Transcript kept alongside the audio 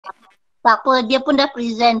Tak apa, dia pun dah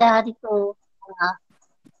present dah hari tu.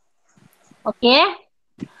 Okay.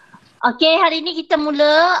 Okay, hari ni kita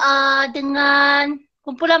mula dengan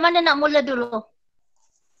kumpulan mana nak mula dulu?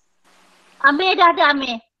 Ameer dah ada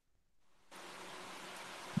Ameer.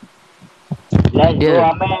 Let's go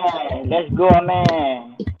Ameer. Let's go Ameer.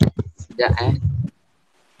 Sekejap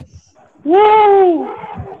Woo!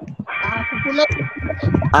 Kumpulan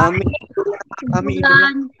Ameer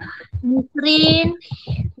Nisreen,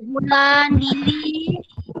 kumpulan Lily,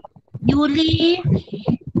 Yulie,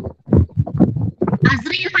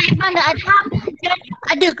 Azril, Faiman dan Adham.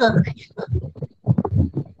 Ada ke?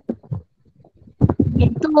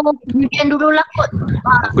 Itu kemudian dulu lah kot.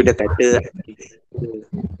 Aku dah kata.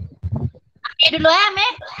 Ameer dulu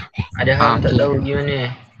Ameer. Ada hal tak tahu gimana.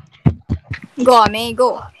 Go Ameer,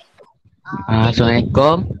 go.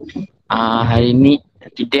 Assalamualaikum. Hari ni,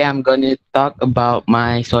 today I'm gonna talk about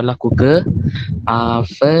my solar cooker.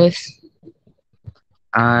 First,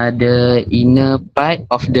 the inner part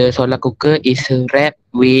of the solar cooker is wrapped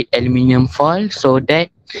with aluminium foil so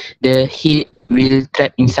that the heat will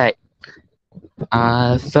trap inside.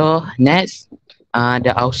 So next,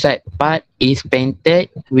 the outside part is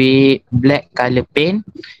painted with black color paint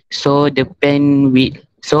so the paint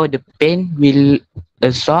will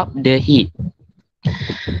absorb the heat.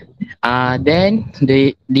 Then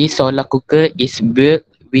this solar cooker is built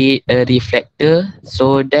with a reflector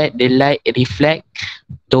so that the light reflect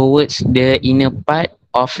towards the inner part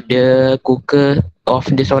of the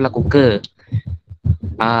solar cooker.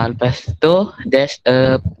 Lepas tu there's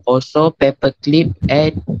also paper clip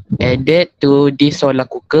added to this solar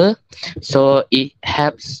cooker so it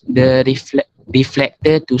helps the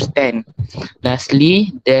reflector to stand.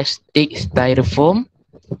 Lastly, there's thick styrofoam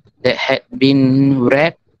that had been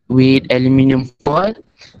wrapped with aluminium foil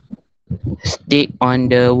stick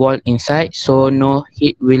on the wall inside so no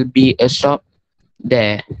heat will be absorbed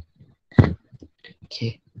there.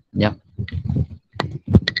 Okay, yeah.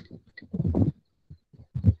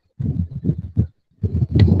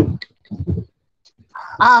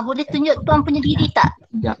 Boleh tunjuk tuan punya diri tak?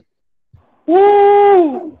 Yeah.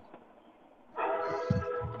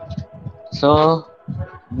 So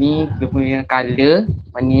ni dia punya colour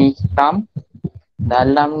warna hitam,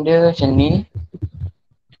 dalam dia macam ni.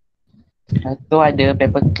 Lepas tu ada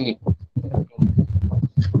paper clip.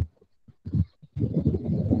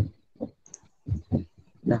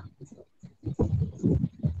 Dah.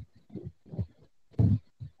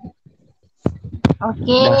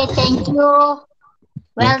 Okay, thank you.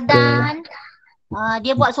 Well done.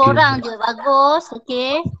 Dia buat seorang je, bagus.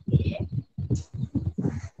 Okay.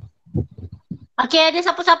 Okay, ada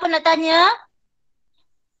siapa-siapa nak tanya?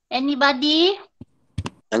 Anybody?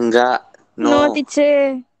 Enggak. No. No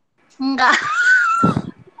teacher. Enggak.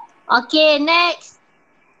 Okay, next.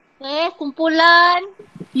 Okay, kumpulan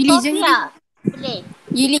Yulie je. Sofiya. Boleh?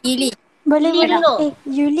 Yulie. Boleh Yulie dulu.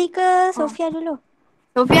 Yulie ke Sofiya dulu?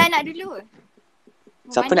 Sofiya nak dulu.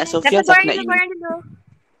 Siapa nak Sofiya, siapa nak Yulie? Korang dulu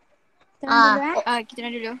Kita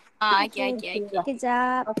nak dulu. Okay.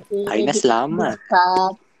 Kejap. Okay. Aina selamat.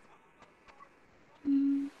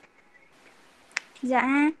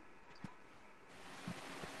 Kejap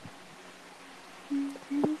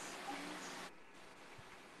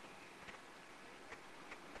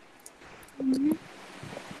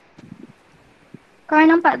Korang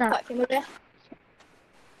nampak tak?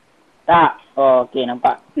 Tak. Oh, okey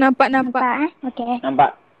nampak. Nampak. Okay.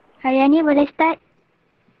 Nampak. Hariani boleh start?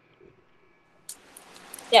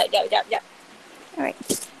 Sekejap. Alright.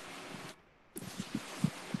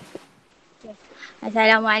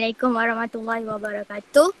 Assalamualaikum warahmatullahi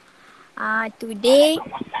wabarakatuh. Today,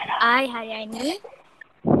 I Hariani.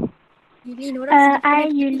 Yulie, Nora. I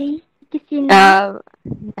Yulie. Kisina.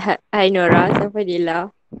 Hi Nora, Nabilah.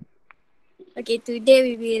 Okay, today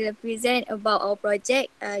we will present about our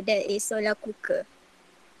project that is solar cooker.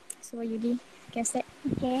 So Yulie, can start.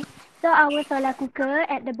 Okay. So our solar cooker,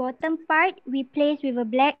 at the bottom part, we place with a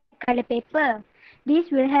black color paper.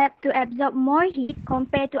 This will help to absorb more heat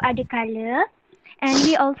compared to other color. And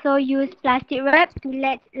we also use plastic wrap to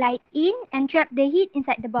let light in and trap the heat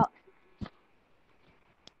inside the box.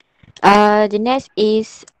 The next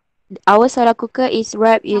is our solar cooker is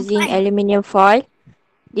wrapped using aluminium foil.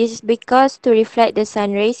 This is because to reflect the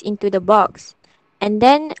sun rays into the box. And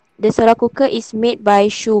then the solar cooker is made by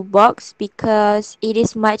shoe box because it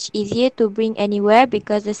is much easier to bring anywhere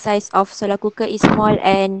because the size of solar cooker is small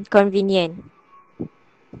and convenient.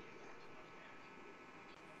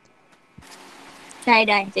 Saya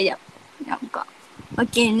dah, sekejap. Nak buka.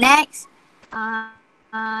 Okay, next.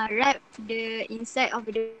 Wrap the inside of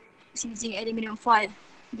the using aluminium foil.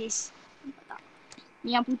 This.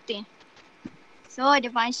 Ni yang putih. So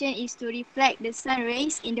the function is to reflect the sun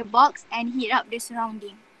rays in the box and heat up the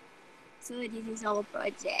surrounding. So this is our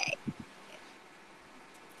project.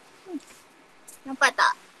 Nampak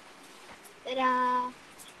tak? Tada!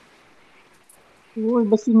 Oh,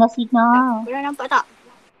 bersinar-sinar. Korang nampak tak?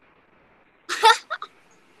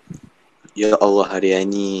 Ya Allah,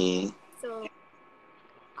 Hariani. So,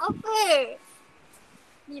 apa?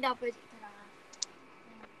 Ni dah project korang.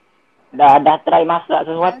 Dah try masak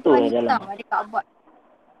sesuatu ke dalam? Ada kat buat.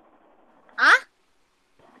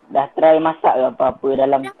 Dah try masak ke apa-apa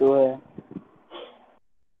dalam tu?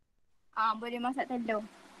 Boleh masak telur.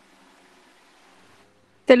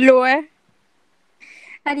 Telur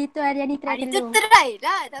Hari tu Hariani try Hari tu telur. try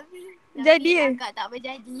lah tapi Jadi agak tak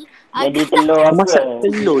berjadi. Jadi telur apa? Masak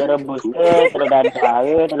telur. Telur rebus ke? Telur dadar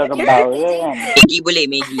ke? Telur kebau ke kan? Maggi boleh,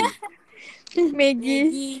 Maggi. Maggi.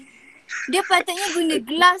 Dia patutnya guna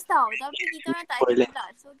gelas tau. Tapi kita orang tak ada Boleh.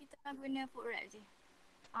 gelas. So kita orang guna food wrap je.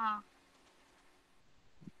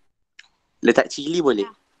 Letak cili boleh?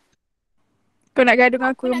 Kau nak gaduh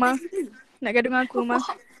dengan aku Aku rumah? nak kasi. Nak gaduh dengan aku rumah?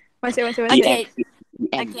 Masuk. Okay.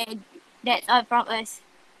 DM. Okay. That's all from us.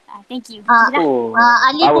 Thank you. Oh,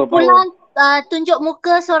 Ali power. kumpulan tunjuk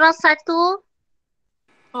muka seorang satu.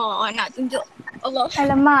 Nak tunjuk. Allah.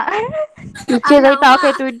 Alamak. Teacher bagi tak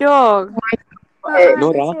pakai tudung.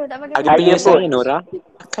 Nora, teacher tak pakai ada Saya perhiasan pun. Nora.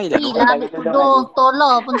 Pakailah Beri Nora. lah ambil tudung.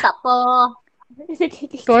 Tolong pun tak apa.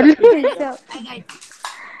 Tolong. Sekejap.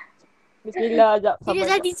 Bismillah, sekejap.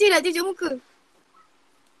 Serius teacher nak tunjuk muka.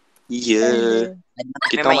 Ya.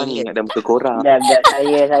 Kita Memang mana ingat. ingat dah muka korang. Sekejap,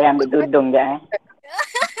 saya ambil tudung sekejap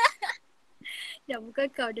Dah bukan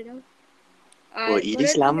kau dah tahu. Oh, ini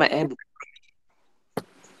selamat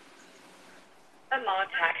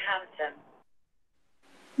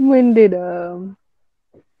Benda dah.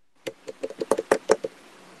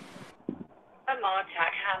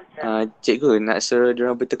 Cikgu nak suruh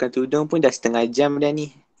diorang betulkan tudung pun dah setengah jam dah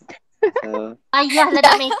ni. So, Ayahlah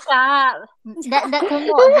nak make up. Nak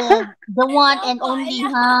tengok the one and only.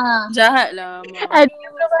 Jahat lah, Mak.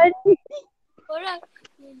 Aduh. Korang.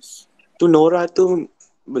 tu Nora tu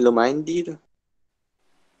belum mandi tu.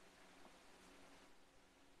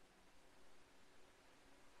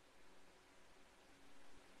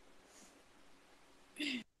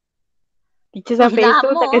 Teacher sampai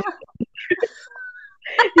esok Lama. takkan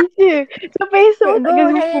Teacher sampai esok Cikgu,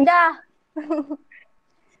 takkan saya dah.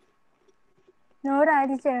 Nora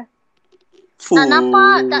teacher. Tak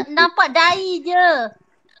nampak dai je.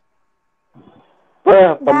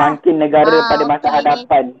 Pemangkin negara pada masa okey.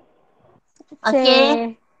 hadapan.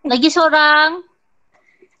 Okey. Lagi seorang.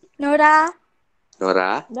 Nora.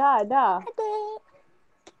 Nora, Dah.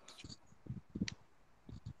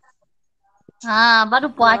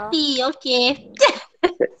 Baru puas hati. Okey.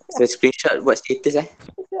 saya screenshot buat status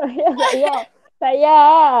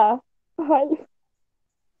Saya.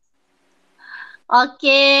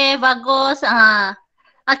 Okey, bagus.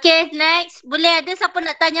 Okey, next. Boleh ada siapa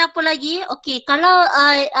nak tanya apa lagi? Okey, kalau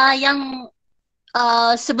yang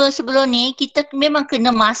sebelum ni kita memang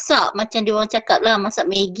kena masak macam dia orang cakap lah, masak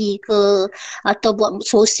Maggi ke atau buat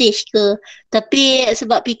sosis ke. Tapi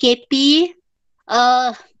sebab PKP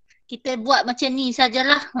kita buat macam ni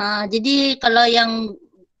sajalah. Jadi kalau yang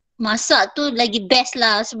masak tu lagi best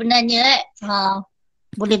lah sebenarnya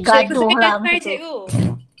boleh gaduh lah macam tu.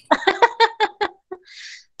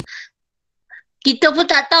 Kita pun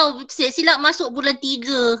tak tahu, silap masuk bulan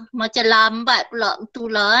 3. Macam lambat pula,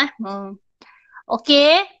 itulah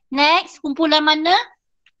Okey, next kumpulan mana?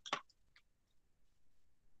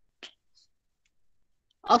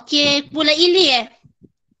 Okey, kumpulan Ili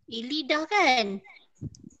Ili dah kan?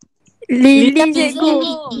 Lili cikgu.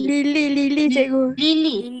 Lili. Lili cikgu.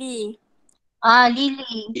 Lili. Lili.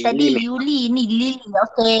 Lili. Tadi Yulie, ni Lili.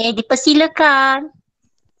 Okey, dipersilakan.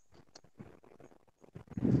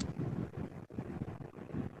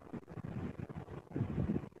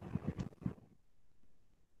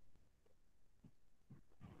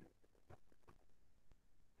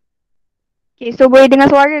 Okay, so boleh dengar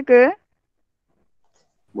suara ke?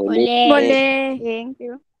 Boleh. Boleh. Thank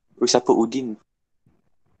you. Siapa Udin?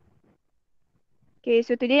 Okay,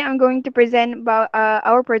 so today I'm going to present about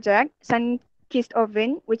our project, sun-kissed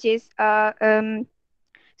oven, which is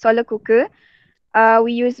solar cooker.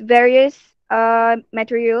 We use various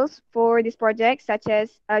materials for this project, such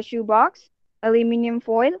as a shoebox, aluminium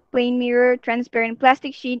foil, plain mirror, transparent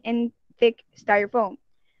plastic sheet, and thick styrofoam.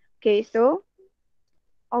 Okay, so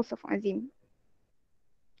also from Azim.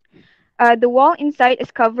 The wall inside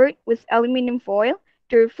is covered with aluminium foil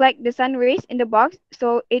to reflect the sun rays in the box,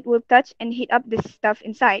 so it will touch and heat up the stuff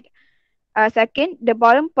inside. Second, the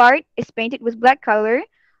bottom part is painted with black color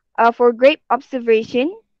For great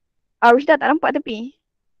observation, Rusyda tak nampak tepi.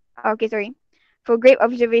 Okay, sorry. For great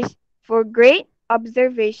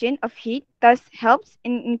observation of heat, thus helps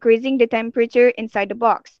in increasing the temperature inside the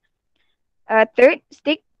box. Third,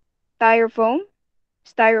 stick styrofoam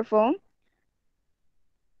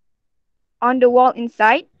on the wall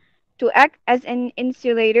inside to act as an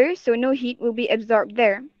insulator so no heat will be absorbed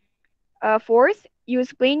there. Fourth,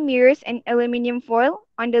 use plain mirrors and aluminium foil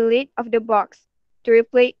on the lid of the box to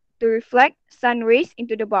reflect sun rays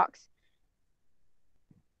into the box.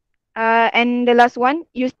 And the last one,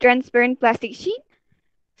 use transparent plastic sheet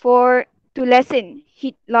to lessen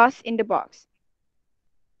heat loss in the box.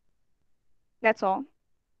 That's all.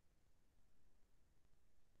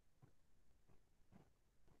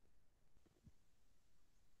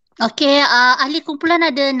 Okay, ahli kumpulan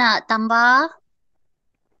ada nak tambah?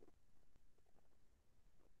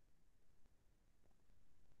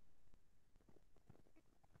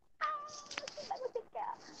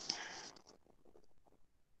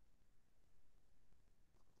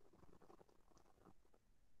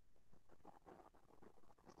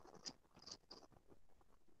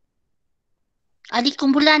 Ahli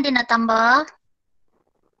kumpulan ada nak tambah?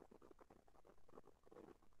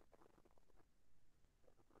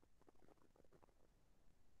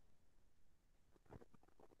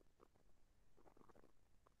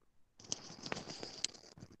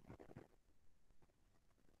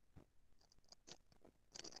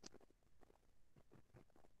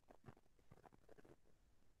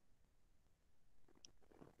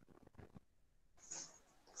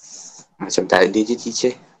 Macam tak ada je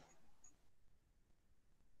teacher.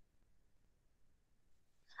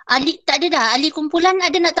 Ahli tak ada dah. Ahli kumpulan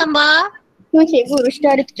ada nak tambah? Tu cikgu,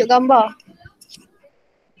 Rusyda ada tunjuk gambar.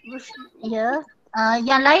 Ya.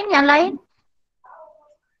 Yang lain?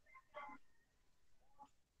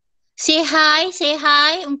 Say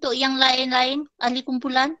hi untuk yang lain-lain ahli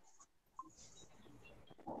kumpulan.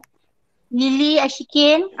 Yulie,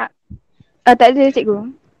 Asyiqin. Tak ada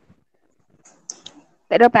cikgu.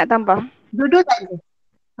 Tak ada apa nak tambah. Duduk tak ada?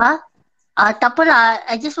 Tak apalah.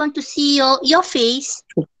 I just want to see your face.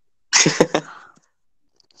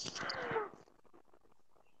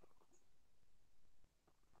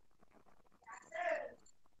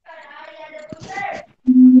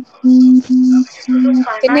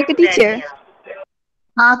 Kena ke teacher?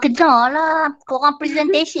 Kena lah. Korang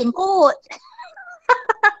presentation kot.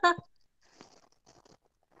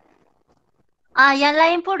 Yang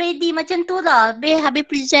lain pun ready macam tu lah. Habis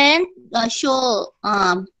present, show.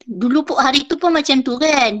 Dulu pun hari tu pun macam tu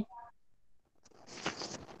kan.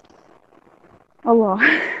 Allah.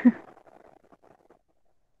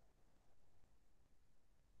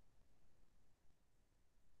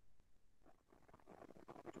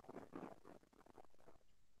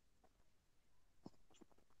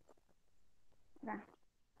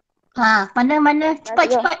 Mana? Cepat.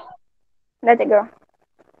 Dah cikgu.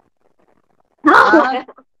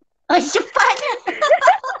 Cepat.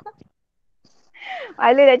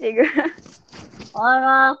 Malu dah cikgu.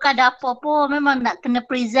 Kan ada apa pun. Memang nak kena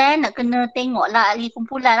present, nak kena tengok lah ahli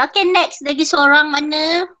kumpulan. Okay, next. Lagi seorang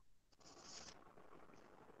mana?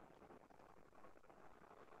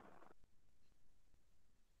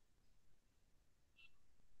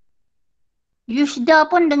 Rusyda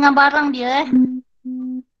pun dengan barang dia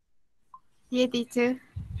Ya, teacher.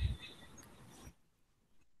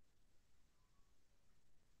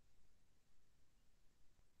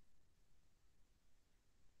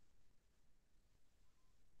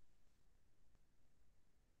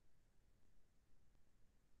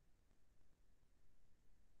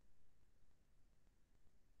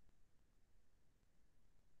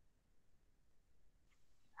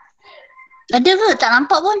 Ada ke? Tak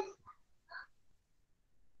nampak pun.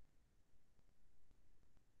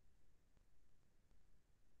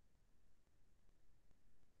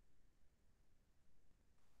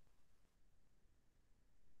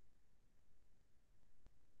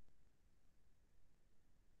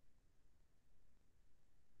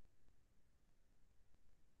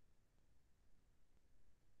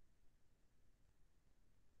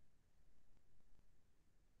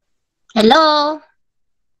 Hello.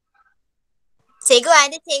 Cikgu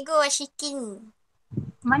ada cikgu Asyiqin.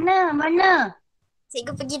 Mana?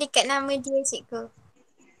 Cikgu pergi dekat nama dia cikgu.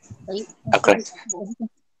 Aku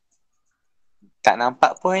tak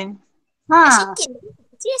nampak pun. Asyiqin.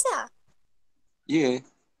 Serius lah? Ya.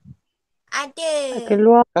 Ada.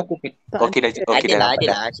 Keluar. Okey dah nampak.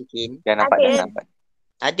 Adalah Asyiqin. Dah nampak.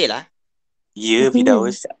 Adalah. Ya,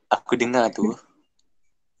 Firdaus. Aku dengar tu.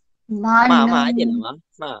 Mana? Ma adalah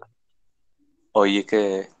Ma. Oh, ya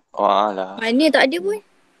ke? Oh, alah. Mana tak ada pun.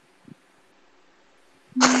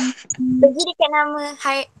 Pergi dekat nama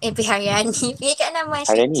Hariani. Pergi dekat nama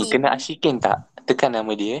Hariani, Asyiqin. kena Asyiqin tak? Tekan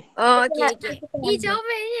nama dia. Oh, okey.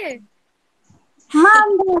 Jawapannya.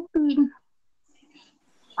 Mana pin?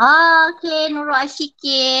 Okey, Nurul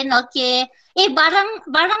Asyiqin. Okey.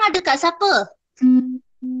 Barang ada kat siapa?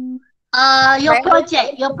 Your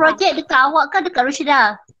project dekat awak ke dekat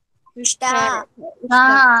Rusyda? Rusyda.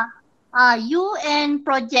 You and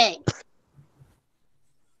project.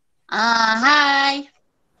 Hi.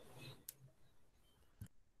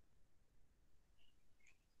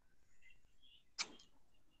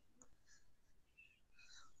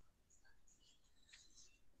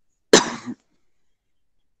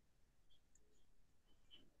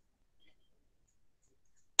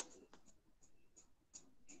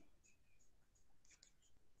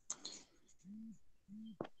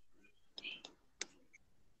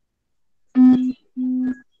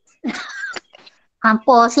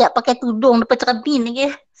 Hampa siap pakai tudung depan cermin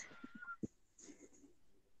lagi.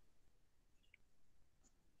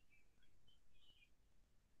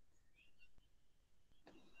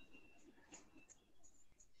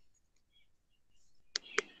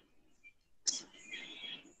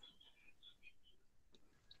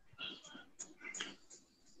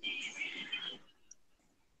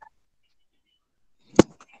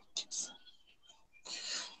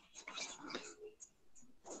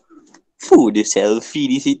 Dia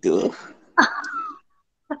selfie di situ.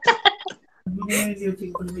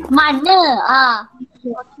 Mana?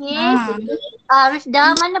 Okey.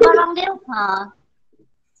 Rusyda, mana barang dia?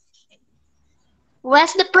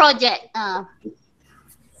 Where's the project?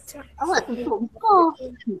 Awak tutup muka.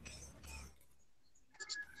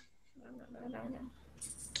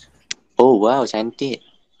 Oh wow, cantik.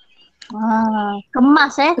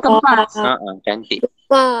 Kemas kemas. Cantik.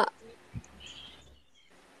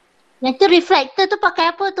 Yang tu reflector tu pakai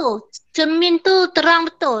apa tu? Cermin tu terang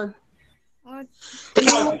betul.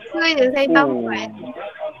 Muka je saya tampak.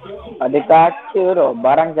 Ada kaca tu,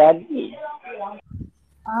 barang jadi.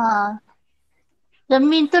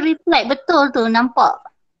 Cermin tu reflect betul tu, nampak.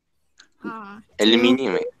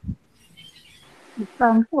 Aluminium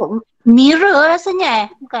Bukan tu. Mirror rasanya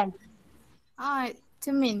bukan?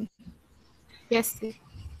 Cermin. Yes.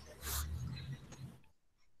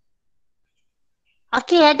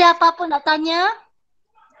 Okey, ada apa-apa nak tanya?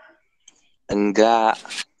 Enggak.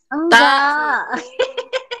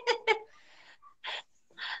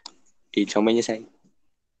 Comanya saya.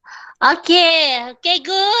 Okay,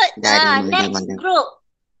 good. Next group.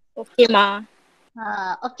 Okay, Ma.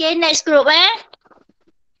 Okay, next group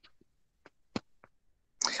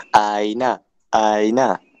Aina.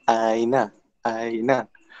 Aina. Aina. Aina.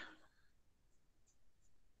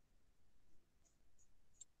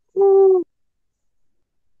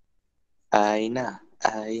 Aina.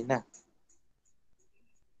 Aina.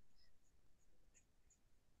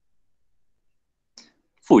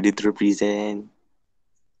 Dia terrepresent.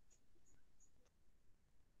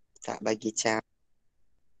 Tak bagi cap.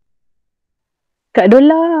 Kak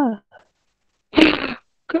Dola.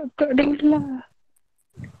 Kak Dola.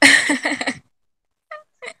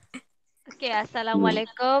 Okay,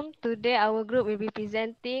 Assalamualaikum. Today our group will be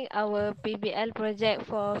presenting our PBL project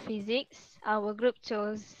for physics. Our group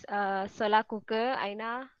chose solar cooker.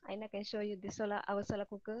 Aina can show you our solar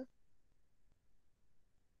cooker.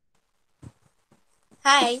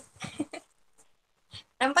 Hai.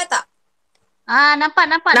 Nampak tak? Nampak.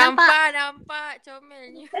 Nampak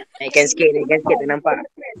comelnya. Naikkan sikit tak nampak.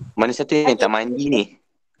 Mana satu yang tak mandi ni?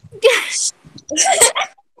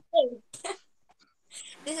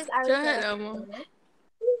 This is our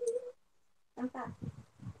nampak.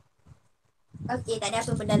 Okay, tak ada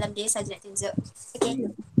apa pun dalam dia, saja nak tunjuk. Okay.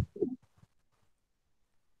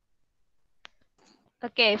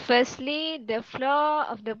 Okay, firstly, the floor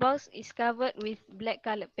of the box is covered with black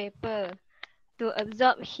colored paper to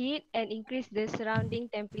absorb heat and increase the surrounding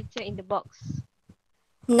temperature in the box.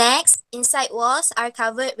 Next, inside walls are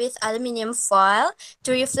covered with aluminium foil to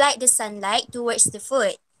reflect the sunlight towards the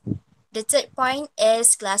food. The third point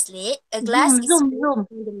is glass lid. A glass is zoom.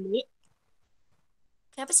 the lid.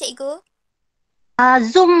 Kenapa cikgu?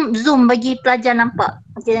 Zoom bagi pelajar nampak.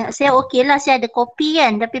 Saya okey lah, saya ada kopi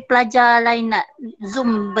kan, tapi pelajar lain nak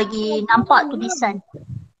zoom bagi nampak tulisan.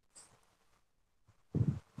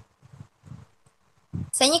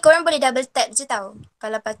 Sebenarnya korang boleh double tap je tau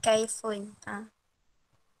kalau pakai phone.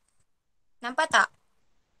 Nampak tak?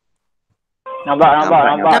 Nampak.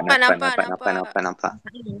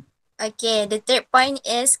 Okay, the third point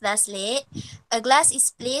is glass lid. A glass is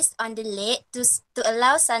placed on the lid to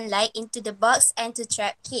allow sunlight into the box and to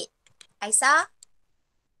trap heat. Aisah?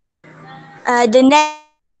 The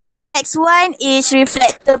next Next one is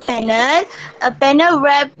reflector panel. A panel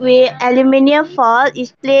wrapped with aluminium foil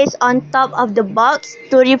is placed on top of the box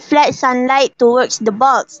to reflect sunlight towards the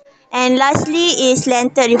box. And lastly is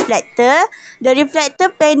slanted reflector. The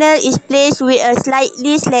reflector panel is placed with a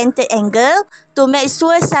slightly slanted angle to make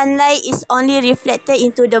sure sunlight is only reflected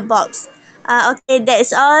into the box. Okay,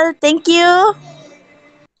 that's all. Thank you.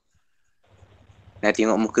 Nak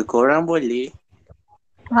tengok muka korang boleh?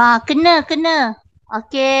 Kena.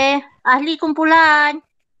 Okey, ahli kumpulan.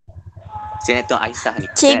 Saya nak tengok Aisah ni.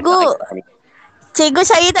 Cikgu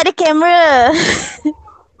saya tak ada kamera.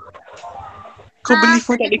 Kau beli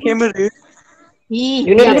phone tak ada kamera?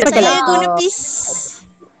 Saya guna PC.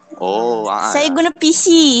 Oh, Saya guna PC.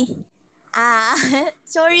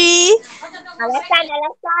 Sorry.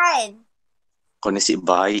 Alasan. Kau nasib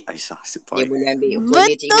baik Aisah. Dia boleh ambil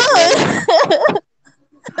Betul.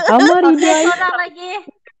 Amar Okey, Hidayah. seorang lagi.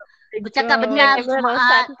 Bercakap benar.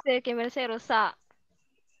 Kamera saya rosak.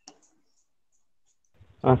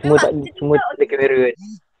 Semua tak ada kamera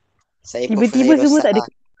kan. Tiba-tiba semua tak ada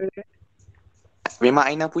kamera. Memang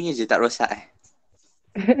Aina punya je tak rosak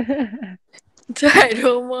Jahat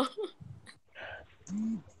rumah.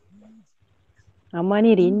 Amar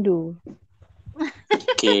ni rindu.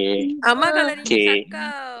 Okay. Amal kalau rindu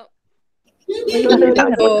cakap.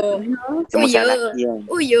 Semua salah lelaki kan.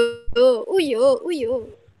 Uyo.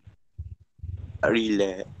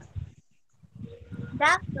 Relax.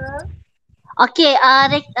 Okey,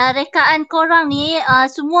 rekaan korang ni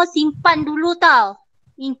semua simpan dulu tau.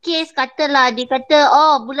 In case katalah dia kata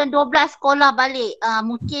bulan 12 sekolah balik.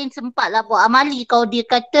 Mungkin sempatlah buat amali. Kalau dia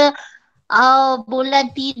kata bulan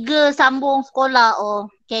 3 sambung sekolah.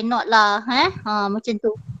 Cannot lah. Macam tu.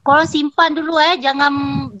 Korang simpan dulu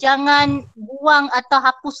jangan buang atau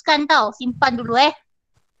hapuskan tau. Simpan dulu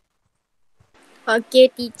Okay,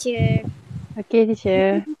 teacher. Okay,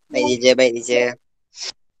 teacher. Baik, teacher.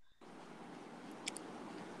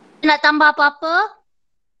 Nak tambah apa-apa?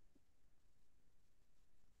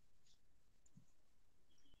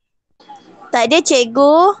 Tak ada,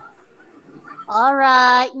 cikgu.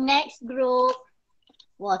 Alright, next group.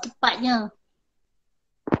 Wah, cepatnya.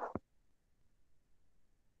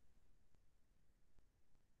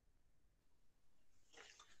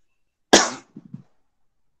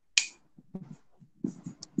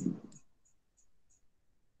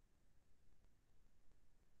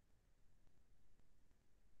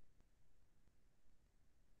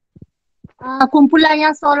 Kumpulan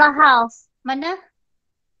yang solar house. Mana?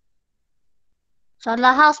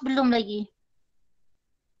 Solar house belum lagi.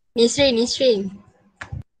 Nisreen.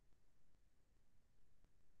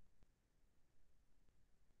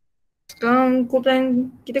 Sekarang kumpulan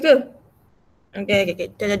kita ke? Okay.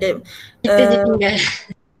 Kita tinggal.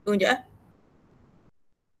 Tunggu sekejap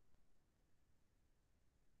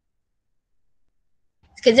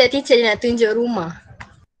Sekejap teacher nak tunjuk rumah.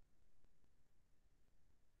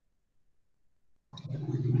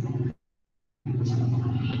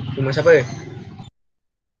 Rumah siapa?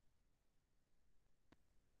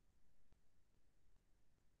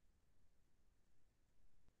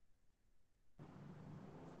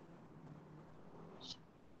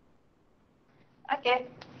 Okay.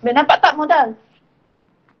 Dah nampak tak modal?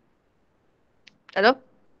 Hello?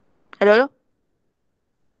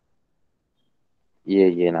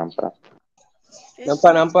 Ya, nampak.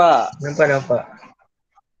 Nampak.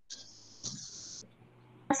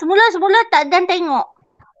 Semula tak dan tengok.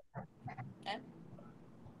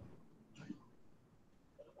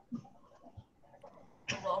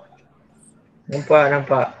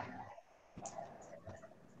 Nampak.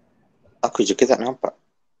 Aku juga tak nampak.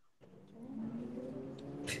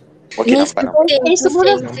 Okey, nampak.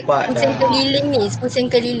 Pusing keliling ni, pusing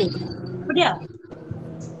keliling. Apa dia?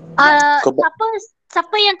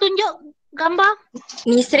 Siapa yang tunjuk gambar?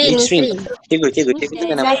 Nisreen. Cikgu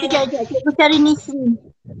tak nampak. Cikgu cari Nisreen.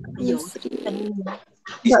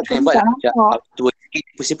 Nisreen buat tua sikit,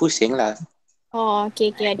 pusing-pusing lah. Oh,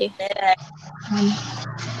 okay, ada.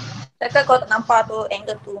 Takkan kau tak nampak tu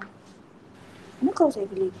angle tu. Mana kalau saya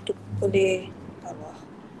boleh Allah.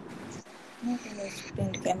 Ni kena spin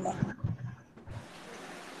the camera.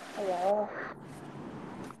 Allah.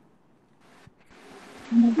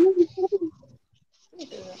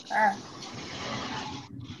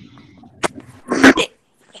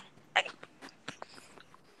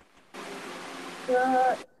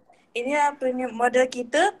 Ini punya model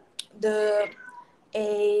kita,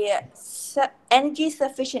 energy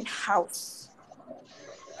sufficient house.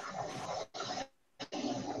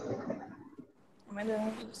 Am I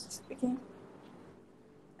speaking?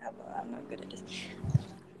 I'm not good at this.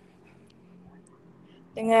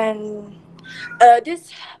 Dengan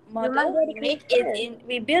This model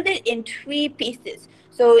we build it in 3 pieces,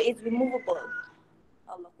 so it's removable.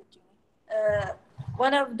 Allah,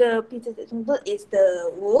 one of the pieces that's removable is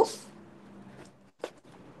the roof,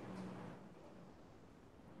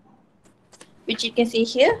 which you can see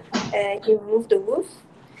here. You remove the roof,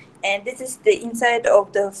 and this is the inside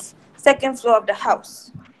of the second floor of the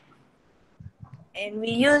house. And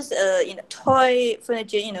we use toy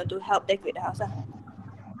furniture, to help decorate the house.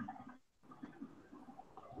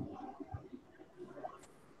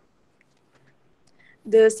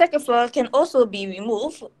 The second floor can also be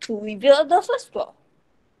removed to reveal the first floor.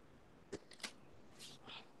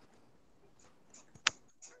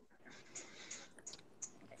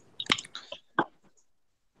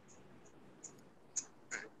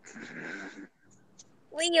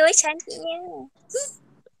 Wih, cantiknya.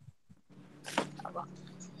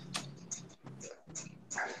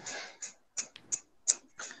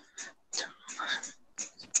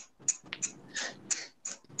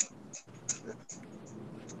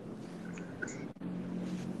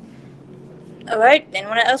 Alright,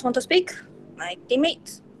 anyone else want to speak? My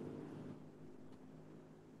teammates.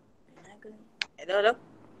 Hello.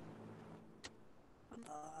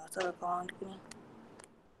 Salah kawan aku ni.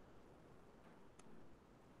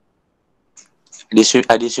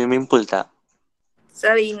 Ada swimming pool tak?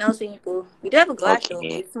 Sorry, no swimming pool. We do have a glass though.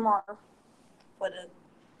 Okay. It's small for the,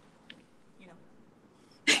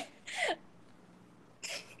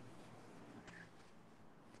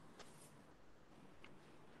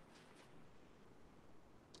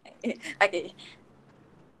 Okay.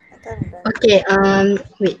 Okay,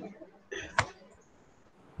 wait.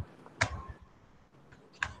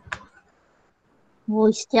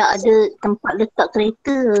 Oh, setiap ada tempat letak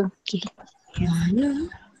kereta. Okay. Mana?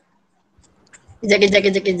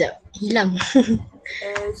 Kejap. Hilang.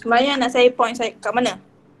 Sumaiyah nak saya point saya kat mana?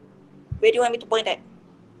 Where do you want me to point at?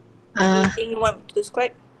 Anything you want me to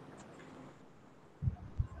describe?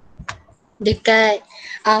 Dekat,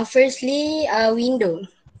 firstly, window.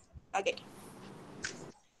 Okay.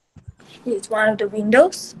 It's one of the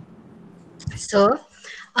windows. So,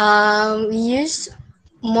 we use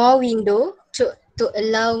more window to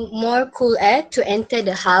allow more cool air to enter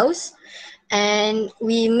the house, and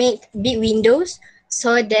we make big windows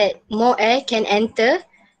so that more air can enter,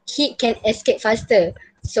 heat can escape faster.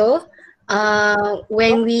 So,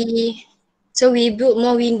 we build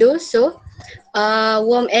more windows so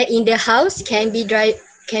warm air in the house can be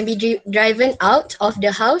driven out of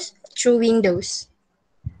the house through windows.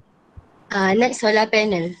 Next, solar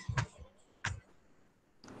panel.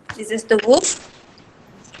 This is the roof.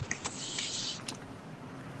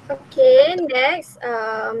 Okay, next,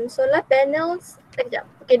 solar panels. Sekejap.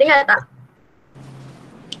 Okay, dengar tak?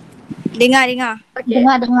 Dengar. Okay.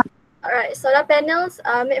 Dengar. Alright, solar panels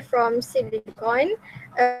are made from silicon,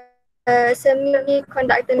 a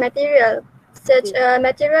semiconductor material. Such a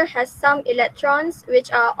material has some electrons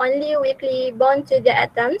which are only weakly bound to the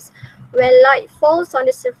atoms. When light falls on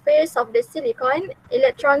the surface of the silicon,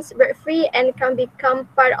 electrons break free and can become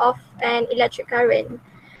part of an electric current.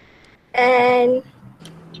 And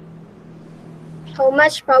how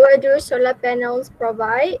much power do solar panels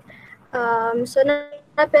provide? Solar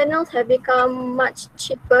panels have become much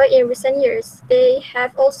cheaper in recent years. They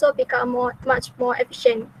have also become much more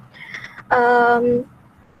efficient.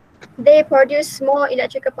 They produce more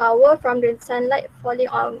electrical power from the sunlight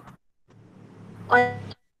falling on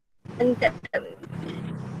them.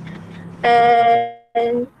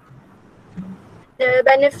 And the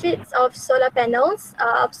benefits of solar panels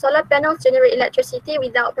generate electricity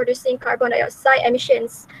without producing carbon dioxide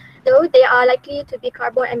emissions, though they are likely to be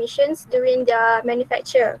carbon emissions during their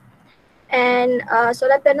manufacture. And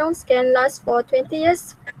solar panels can last for 20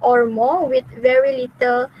 years or more with very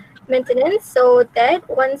little maintenance, so that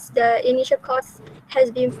once the initial cost has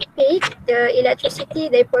been paid, the electricity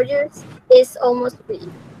they produce is almost free.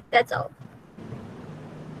 That's all.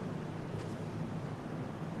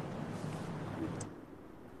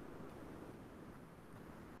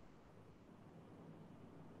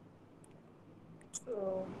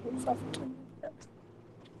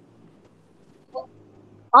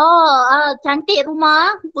 Cantik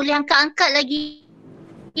rumah. Boleh angkat-angkat lagi.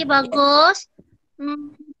 Bagus.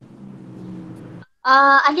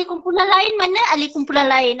 Ahli kumpulan lain mana? Ahli kumpulan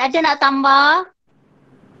lain. Ada nak tambah?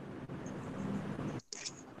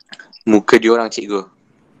 Muka dia orang, cikgu.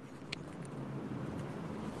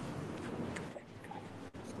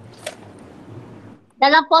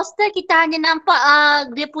 Dalam poster kita hanya nampak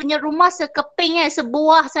dia punya rumah sekeping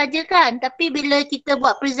sebuah saja kan. Tapi bila kita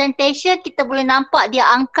buat presentation, kita boleh nampak dia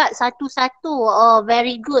angkat satu-satu. Oh,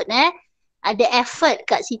 very good Ada effort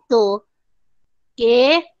kat situ.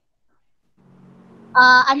 Okay.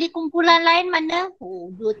 Ahli kumpulan lain mana?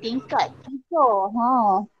 Oh, 2 tingkat.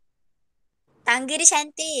 3. Tangga dia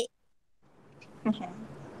cantik.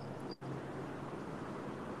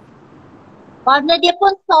 Warna dia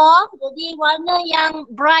pun soft. Jadi warna yang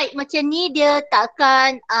bright macam ni dia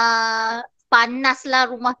takkan panas lah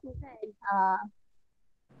rumah tu kan.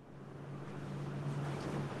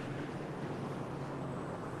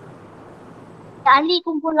 Ahli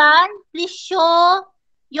kumpulan, please show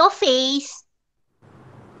your face.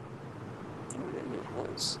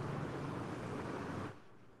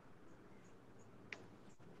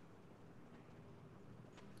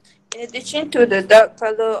 In addition to the dark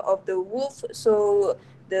color of the roof, so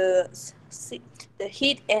the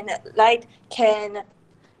heat and light can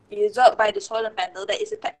be absorbed by the solar panel that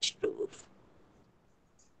is attached to the roof.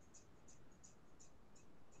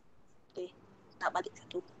 Okay, nak balik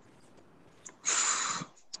satu.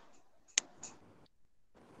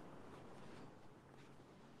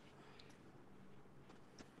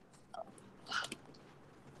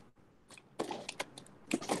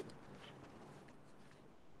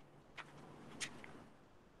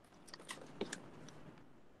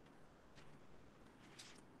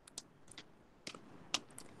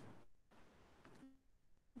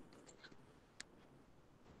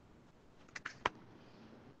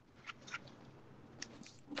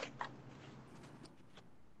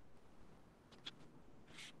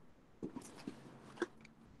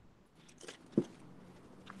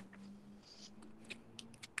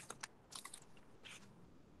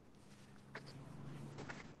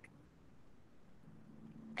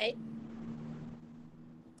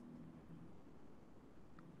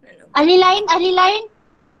 Ahli lain?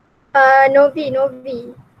 Novi.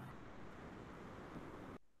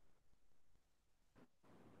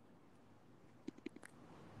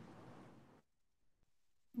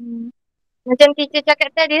 Macam teacher cakap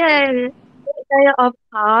tadi kan, area of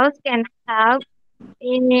house can help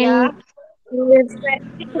in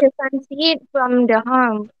reflecting the sunlight from the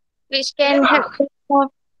home, which can help to move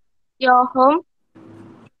your home.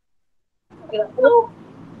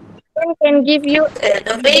 And can give you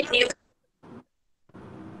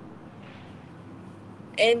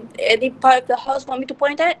And any part of the house want me to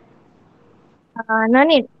point at? no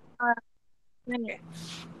need. No need.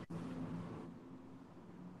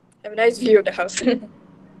 Have a nice view of the house. Other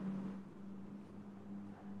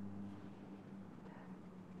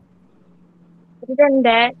than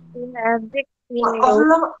that, we have big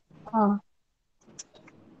window.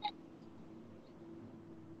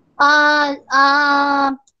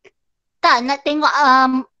 Tak nak tengok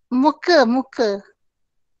muka.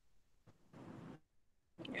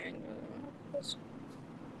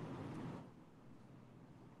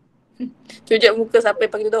 Tunjuk muka siapa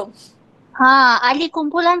yang pakai tudung. Ahli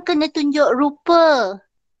kumpulan kena tunjuk rupa.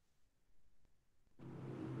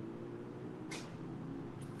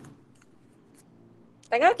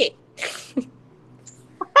 Tangan okey?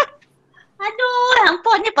 Aduh,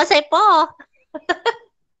 ampun ni pasal apa?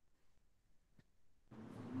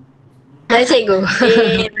 Hai cikgu.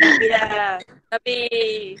 Nabilah. Tapi.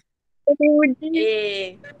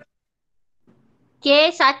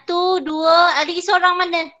 Okay, 1, 2, ada lagi seorang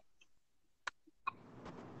mana?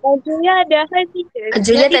 Julia ada hal teacher.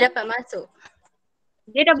 Julia tak dapat masuk.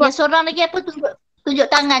 Dia dah buat. Yang seorang lagi apa tunjuk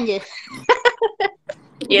tangan je.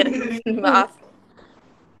 Ya, maaf.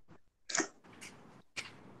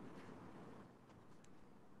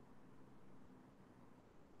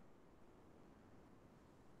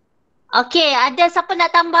 Okay, ada siapa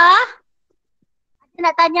nak tambah? Ada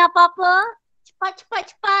nak tanya apa-apa?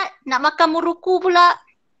 Cepat. Nak makan muruku pula.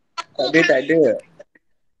 Tak ada.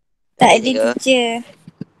 Tak ada teacher.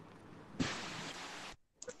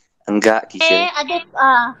 Enggak, teacher. Ada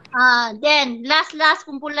then last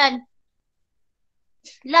kumpulan.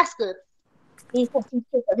 Last ke?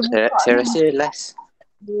 Saya rasa last.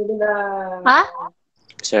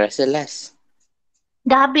 Saya rasa last.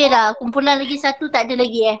 Dah habis dah. Kumpulan lagi satu tak ada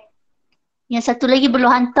lagi Yang satu lagi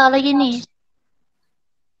belum hantar lagi ni.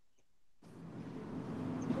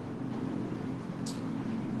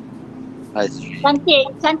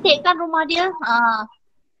 Cantik kan rumah dia?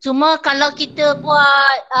 Cuma kalau kita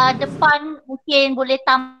buat depan mungkin boleh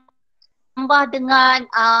tambah dengan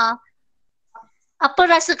apa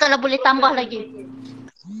rasa kalau boleh tambah lagi?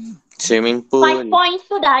 Swimming pool. 5 points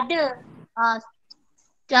tu dah ada.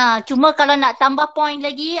 Cuma kalau nak tambah point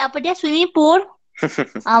lagi, apa dia swimming pool?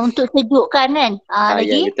 Untuk sejukkan kan?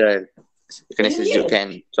 Lagi? Ya, betul. Kena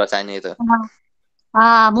sejukkan suasana tu.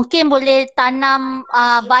 Mungkin boleh tanam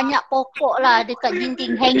banyak pokok lah dekat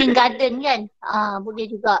dinding hanging garden kan. Boleh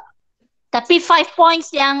juga. Tapi 5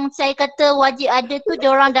 points yang saya kata wajib ada tu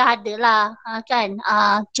diorang dah ada lah. Kan?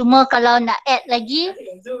 Cuma kalau nak add lagi,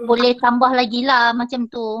 boleh tambah lagi lah macam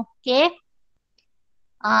tu. Okay?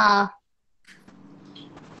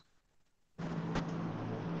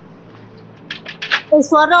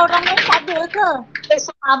 Suara orang lain tak ada ke?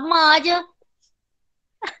 Sama je.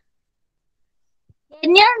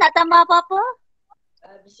 Daniel nak tambah apa-apa?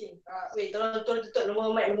 Bising. Wait, tolong tutup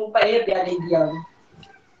nombor mic nombor 4 ya biar ada diam.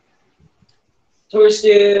 Terus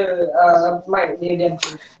dia mic dia diam.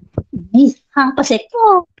 Hang pasal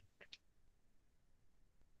tu.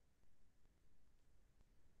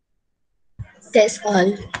 That's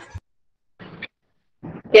all.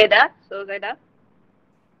 Okay, dah. So, dah.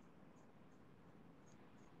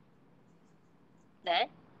 Dah.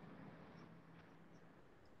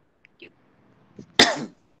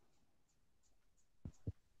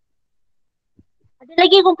 Ada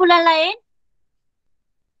lagi kumpulan lain?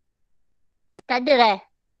 Tak ada lah.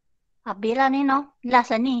 Habis lah ni no.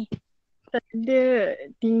 Last lah ni. Tak ada.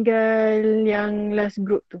 Tinggal yang last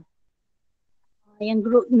group tu. Yang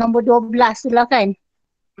group nombor 12 tu lah kan?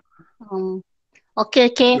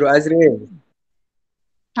 Okay. Group Azril.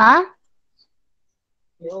 Tak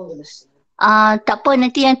apa,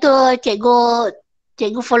 nanti yang tu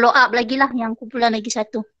cikgu follow up lagi lah yang kumpulan lagi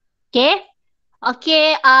satu. Okay?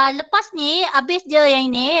 Okay, lepas ni habis je yang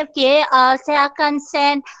ni. Okay, saya akan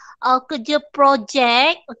send kerja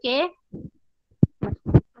projek. Okay.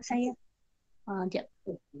 Saya. Sekejap.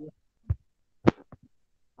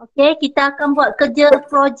 Okay, kita akan buat kerja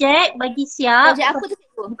projek bagi siap. Projek apa tu?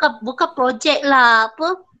 Bukan projek lah,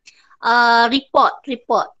 apa? Report.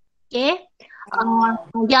 Okay.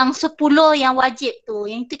 Yang 10 yang wajib tu.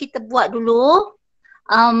 Yang itu kita buat dulu.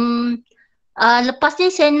 Lepas ni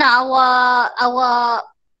saya nak awak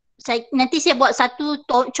nanti saya buat satu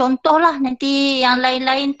contoh lah. Nanti yang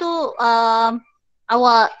lain-lain tu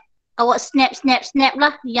awak snap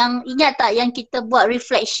lah. Yang ingat tak yang kita buat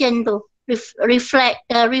reflection tu? Reflect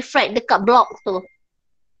dekat blog tu.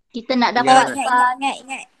 Kita nak dapat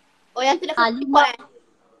Ingat. Oh, yang tu dah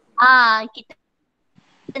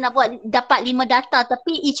kita nak buat dapat 5 data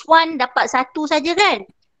tapi each one dapat satu saja kan?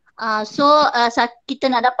 So kita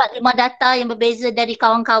nak dapat 5 data yang berbeza dari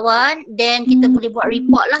kawan-kawan, then kita boleh buat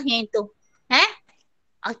report lah yang itu.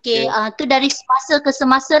 Okay, tu dari semasa ke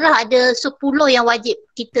semasa lah ada 10 yang wajib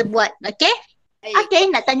kita buat. Okay? Okay,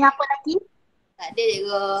 nak tanya apa lagi? Tak ada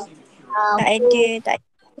cikgu. Tak ada.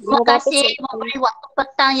 Terima kasih memberi waktu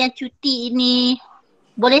petang yang cuti ini.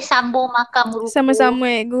 Boleh sambung makan merukuk. Sama-sama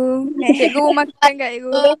cikgu. Cikgu makan kat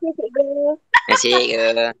cikgu. Terima kasih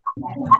cikgu.